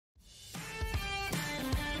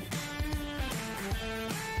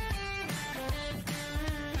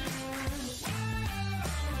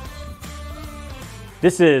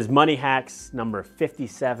This is Money Hacks number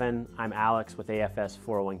 57. I'm Alex with AFS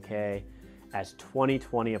 401k. As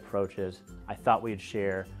 2020 approaches, I thought we'd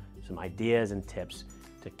share some ideas and tips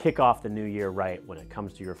to kick off the new year right when it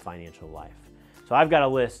comes to your financial life. So I've got a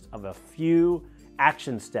list of a few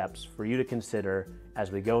action steps for you to consider as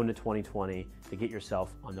we go into 2020 to get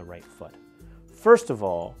yourself on the right foot. First of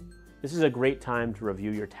all, this is a great time to review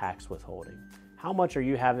your tax withholding. How much are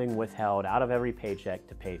you having withheld out of every paycheck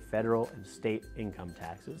to pay federal and state income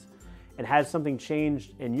taxes? And has something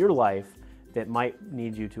changed in your life that might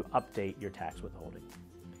need you to update your tax withholding?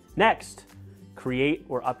 Next, create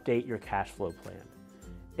or update your cash flow plan.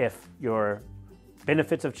 If your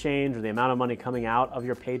benefits have changed or the amount of money coming out of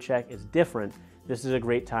your paycheck is different, this is a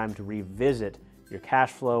great time to revisit your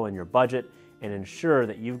cash flow and your budget and ensure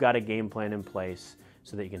that you've got a game plan in place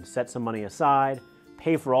so that you can set some money aside,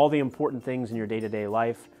 pay for all the important things in your day-to-day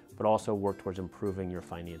life, but also work towards improving your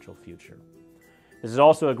financial future. This is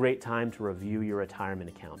also a great time to review your retirement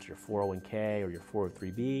accounts, your 401k or your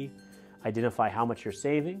 403b. Identify how much you're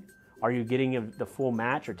saving. Are you getting the full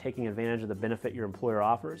match or taking advantage of the benefit your employer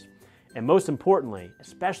offers? And most importantly,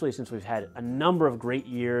 especially since we've had a number of great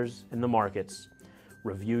years in the markets,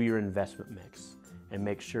 review your investment mix and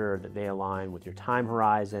make sure that they align with your time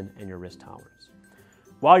horizon and your risk tolerance.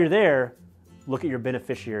 While you're there, look at your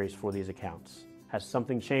beneficiaries for these accounts. Has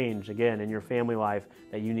something changed, again, in your family life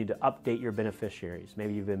that you need to update your beneficiaries?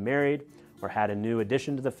 Maybe you've been married or had a new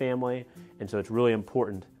addition to the family, and so it's really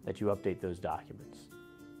important that you update those documents.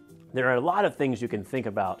 There are a lot of things you can think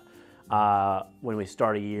about when we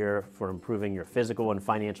start a year for improving your physical and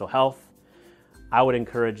financial health. I would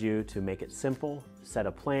encourage you to make it simple, set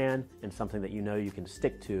a plan, and something that you know you can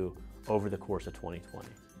stick to over the course of 2020.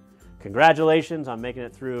 Congratulations on making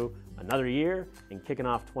it through another year and kicking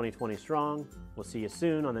off 2020 strong. We'll see you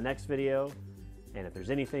soon on the next video. And if there's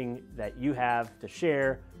anything that you have to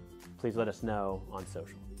share, please let us know on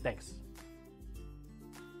social. Thanks.